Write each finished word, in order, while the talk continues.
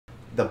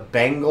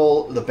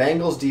the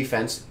Bengals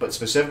defense, but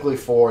specifically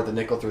for the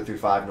nickel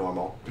 3-5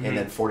 normal, and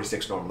then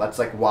 46 normal. That's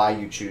like why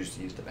you choose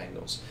to use the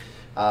Bengals.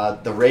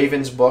 The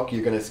Ravens book,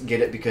 you're going to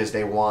get it because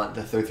they want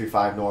the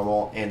 3-5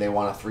 normal and they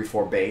want a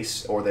 3-4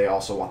 base, or they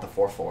also want the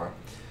 4-4.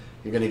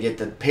 You're going to get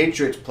the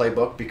Patriots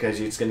playbook because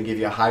it's going to give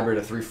you a hybrid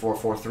of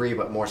 3-4-4-3,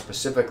 but more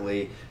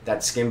specifically that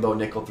skimbo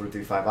nickel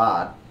 3-5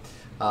 odd.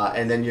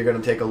 And then you're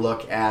going to take a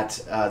look at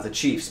the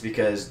Chiefs,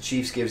 because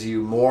Chiefs gives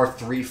you more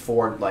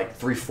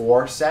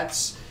 3-4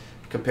 sets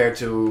compared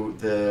to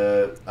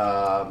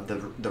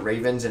the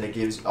Ravens, and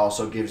it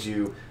also gives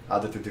you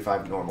the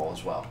 3-5 normal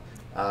as well.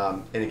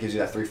 And it gives you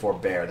that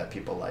 3-4 bear that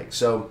people like.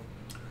 So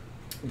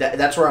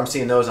that's where I'm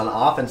seeing those on the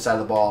offense side of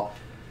the ball.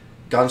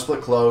 Gun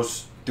split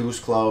close, deuce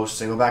close,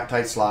 single back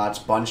tight slots,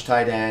 bunch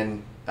tight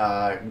end,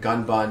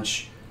 gun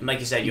bunch. And like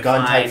you said, you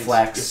gun find tight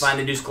flex. You find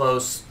the deuce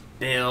close.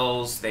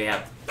 Bills, they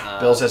have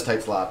Bills has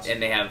tight slots,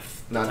 and they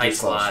have not tight deuce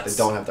close. slots.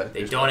 They don't have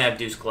They don't have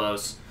deuce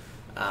close.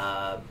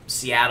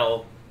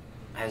 Seattle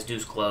has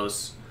deuce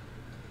close.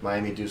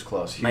 Miami deuce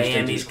close. Houston,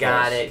 Miami's deuce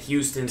got close. it.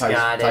 Houston's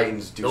got it.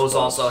 Titans deuce Those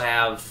close. also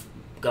have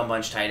gun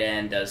bunch tight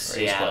end. Does Or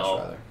ace Seattle?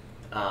 close,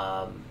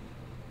 rather.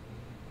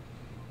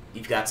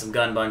 You've got some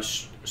gun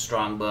bunch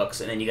strong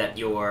books, and then you got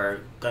your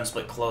gun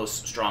split close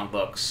strong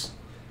books.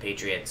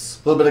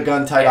 Patriots. A little bit of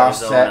gun tight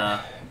Arizona.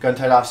 offset. Gun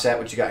tight offset,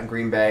 which you got in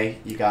Green Bay,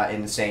 you got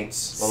in the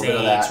Saints. A little bit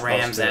of that.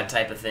 Rams, that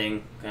type of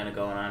thing kind of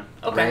going on.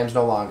 Okay. Rams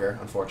no longer,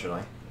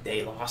 unfortunately.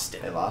 They lost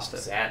it. They lost it.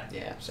 Sad.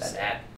 Yeah, Sad.